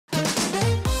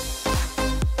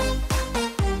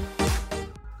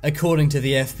According to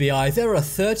the FBI, there are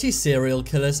 30 serial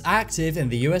killers active in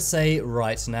the USA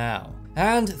right now.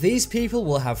 And these people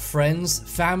will have friends,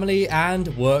 family,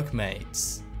 and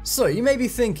workmates. So you may be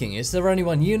thinking, is there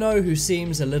anyone you know who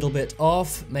seems a little bit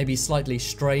off, maybe slightly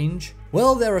strange?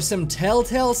 Well, there are some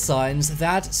telltale signs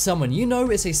that someone you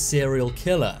know is a serial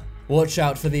killer. Watch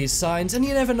out for these signs and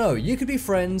you never know, you could be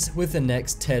friends with the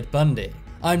next Ted Bundy.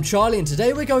 I'm Charlie and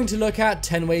today we're going to look at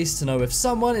 10 ways to know if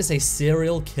someone is a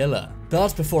serial killer.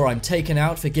 But before I'm taken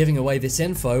out for giving away this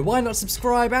info, why not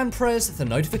subscribe and press the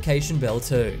notification bell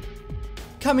too.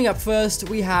 Coming up first,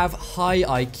 we have high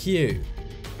IQ.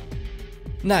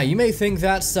 Now, you may think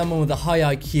that someone with a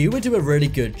high IQ would do a really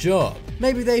good job.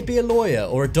 Maybe they'd be a lawyer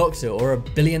or a doctor or a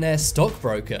billionaire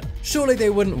stockbroker. Surely they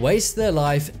wouldn't waste their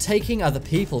life taking other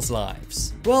people's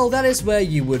lives. Well, that is where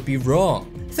you would be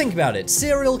wrong. Think about it,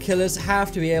 serial killers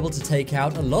have to be able to take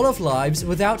out a lot of lives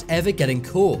without ever getting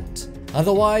caught.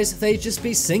 Otherwise, they'd just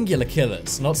be singular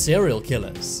killers, not serial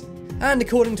killers. And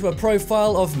according to a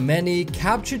profile of many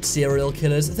captured serial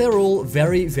killers, they're all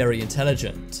very, very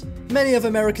intelligent. Many of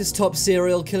America's top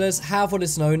serial killers have what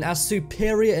is known as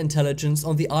superior intelligence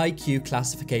on the IQ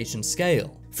classification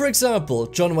scale. For example,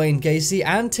 John Wayne Gacy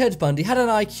and Ted Bundy had an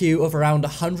IQ of around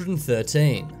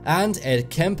 113, and Ed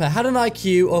Kemper had an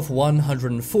IQ of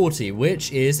 140,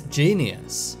 which is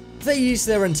genius. They use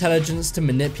their intelligence to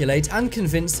manipulate and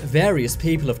convince various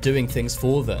people of doing things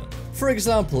for them. For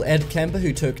example, Ed Kemper,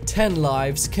 who took 10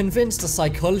 lives, convinced a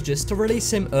psychologist to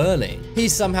release him early. He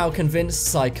somehow convinced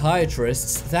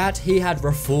psychiatrists that he had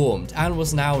reformed and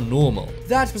was now normal.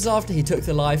 That was after he took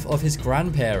the life of his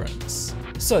grandparents.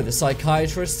 So the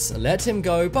psychiatrists let him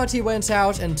go, but he went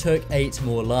out and took 8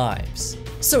 more lives.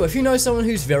 So if you know someone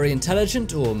who's very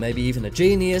intelligent or maybe even a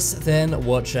genius, then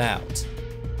watch out.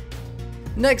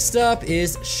 Next up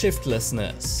is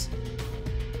shiftlessness.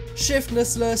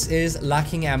 Shiftlessness is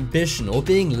lacking ambition or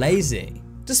being lazy.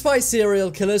 Despite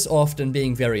serial killers often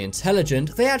being very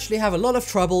intelligent, they actually have a lot of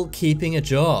trouble keeping a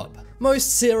job.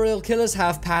 Most serial killers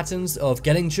have patterns of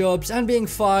getting jobs and being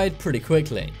fired pretty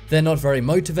quickly. They're not very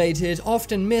motivated,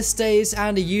 often miss days,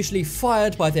 and are usually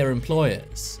fired by their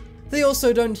employers. They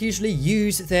also don't usually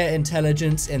use their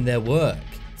intelligence in their work.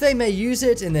 They may use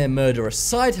it in their murderous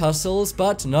side hustles,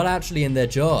 but not actually in their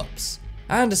jobs.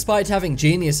 And despite having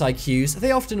genius IQs,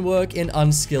 they often work in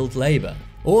unskilled labor,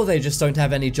 or they just don't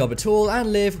have any job at all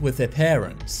and live with their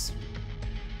parents.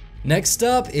 Next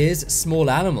up is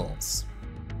small animals.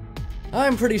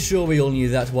 I'm pretty sure we all knew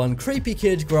that one creepy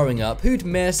kid growing up who'd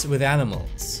mess with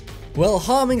animals. Well,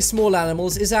 harming small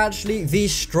animals is actually the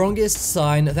strongest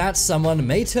sign that someone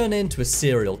may turn into a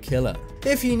serial killer.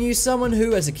 If you knew someone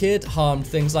who as a kid harmed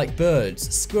things like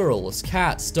birds, squirrels,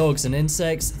 cats, dogs and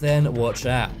insects, then watch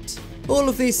out. All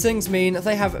of these things mean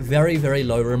they have very, very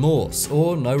low remorse,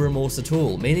 or no remorse at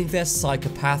all, meaning they're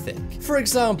psychopathic. For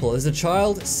example, as a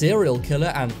child, serial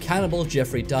killer and cannibal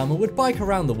Jeffrey Dahmer would bike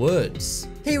around the woods.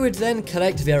 He would then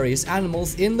collect various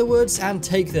animals in the woods and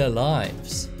take their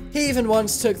lives. He even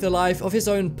once took the life of his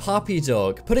own puppy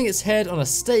dog, putting its head on a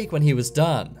stake when he was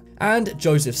done. And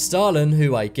Joseph Stalin,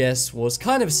 who I guess was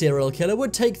kind of a serial killer,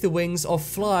 would take the wings off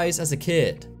flies as a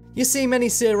kid. You see, many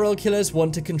serial killers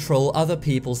want to control other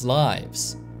people's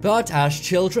lives. But as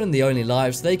children, the only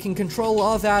lives they can control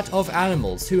are that of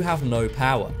animals who have no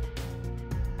power.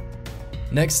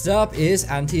 Next up is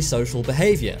antisocial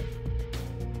behavior.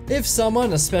 If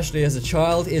someone, especially as a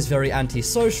child, is very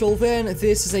antisocial, then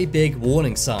this is a big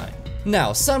warning sign.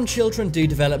 Now, some children do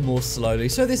develop more slowly,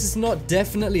 so this is not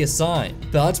definitely a sign.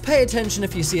 But pay attention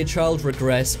if you see a child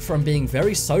regress from being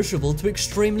very sociable to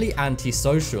extremely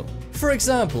antisocial. For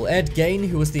example, Ed Gein,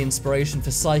 who was the inspiration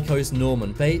for Psycho's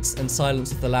Norman Bates and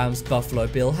Silence of the Lambs' Buffalo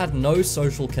Bill, had no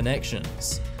social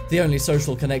connections. The only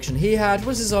social connection he had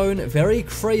was his own very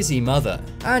crazy mother,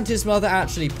 and his mother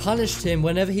actually punished him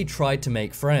whenever he tried to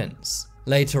make friends.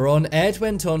 Later on, Ed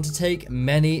went on to take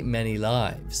many, many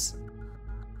lives.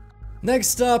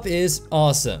 Next up is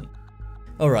arson.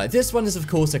 Alright, this one is of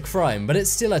course a crime, but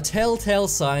it's still a telltale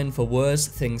sign for worse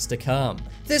things to come.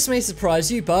 This may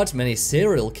surprise you, but many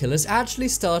serial killers actually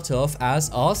start off as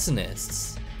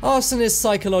arsonists. Arson is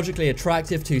psychologically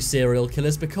attractive to serial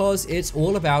killers because it's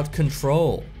all about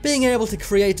control. Being able to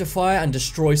create a fire and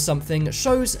destroy something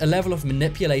shows a level of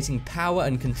manipulating power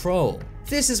and control.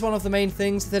 This is one of the main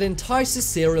things that entices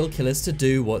serial killers to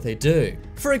do what they do.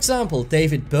 For example,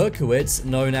 David Berkowitz,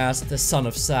 known as the Son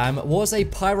of Sam, was a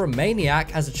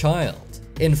pyromaniac as a child.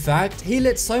 In fact, he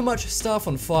lit so much stuff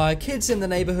on fire, kids in the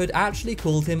neighborhood actually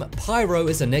called him Pyro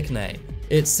as a nickname.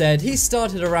 It's said he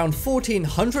started around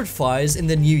 1,400 fires in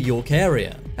the New York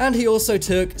area, and he also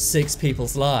took 6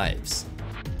 people's lives.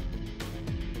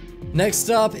 Next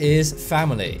up is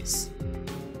families.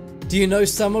 Do you know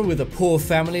someone with a poor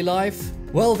family life?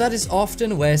 Well, that is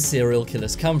often where serial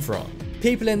killers come from.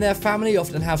 People in their family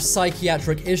often have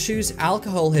psychiatric issues,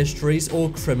 alcohol histories, or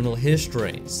criminal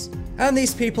histories. And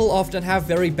these people often have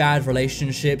very bad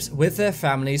relationships with their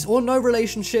families or no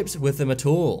relationships with them at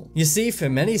all. You see, for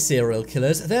many serial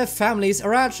killers, their families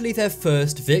are actually their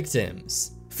first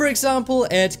victims. For example,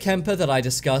 Ed Kemper that I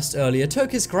discussed earlier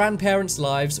took his grandparents'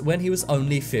 lives when he was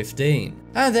only 15.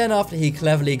 And then after he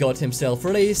cleverly got himself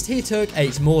released, he took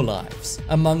 8 more lives.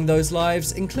 Among those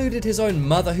lives included his own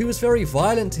mother, who was very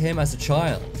violent to him as a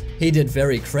child. He did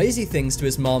very crazy things to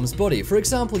his mom's body, for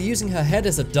example using her head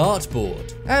as a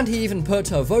dartboard. And he even put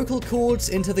her vocal cords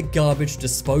into the garbage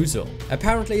disposal.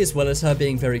 Apparently, as well as her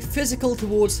being very physical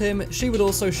towards him, she would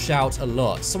also shout a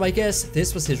lot, so I guess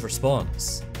this was his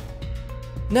response.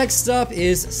 Next up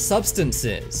is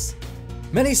substances.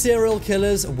 Many serial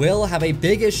killers will have a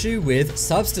big issue with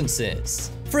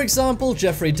substances. For example,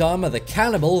 Jeffrey Dahmer, the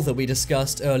cannibal that we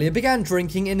discussed earlier, began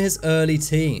drinking in his early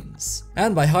teens.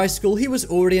 And by high school, he was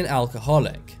already an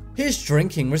alcoholic. His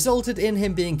drinking resulted in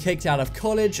him being kicked out of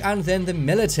college and then the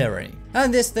military.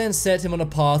 And this then set him on a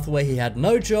path where he had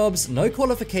no jobs, no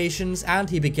qualifications, and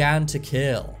he began to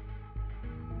kill.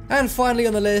 And finally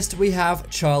on the list, we have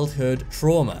childhood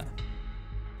trauma.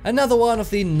 Another one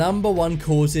of the #1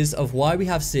 causes of why we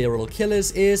have serial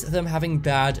killers is them having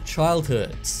bad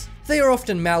childhoods. They are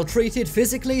often maltreated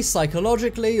physically,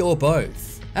 psychologically, or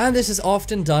both. And this is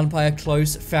often done by a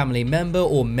close family member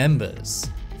or members.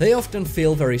 They often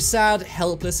feel very sad,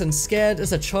 helpless, and scared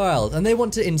as a child, and they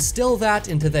want to instill that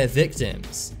into their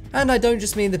victims. And I don't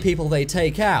just mean the people they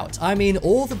take out, I mean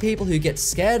all the people who get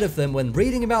scared of them when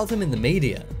reading about them in the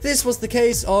media. This was the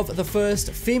case of the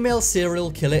first female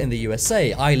serial killer in the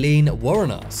USA, Eileen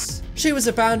Wuornos. She was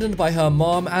abandoned by her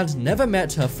mom and never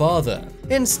met her father.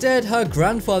 Instead, her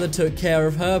grandfather took care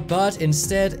of her, but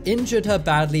instead injured her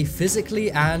badly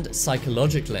physically and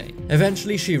psychologically.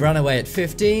 Eventually, she ran away at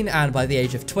 15, and by the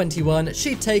age of 21,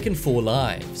 she'd taken 4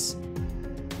 lives.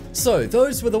 So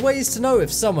those were the ways to know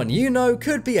if someone you know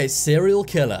could be a serial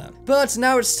killer. But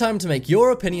now it's time to make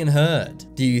your opinion heard.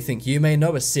 Do you think you may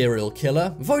know a serial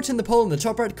killer? Vote in the poll in the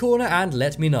top right corner and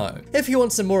let me know. If you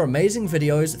want some more amazing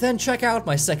videos, then check out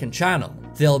my second channel.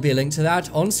 There'll be a link to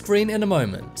that on screen in a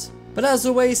moment. But as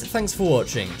always, thanks for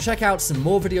watching. Check out some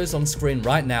more videos on screen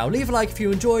right now. Leave a like if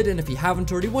you enjoyed, and if you haven't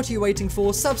already, what are you waiting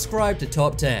for? Subscribe to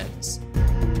Top 10s.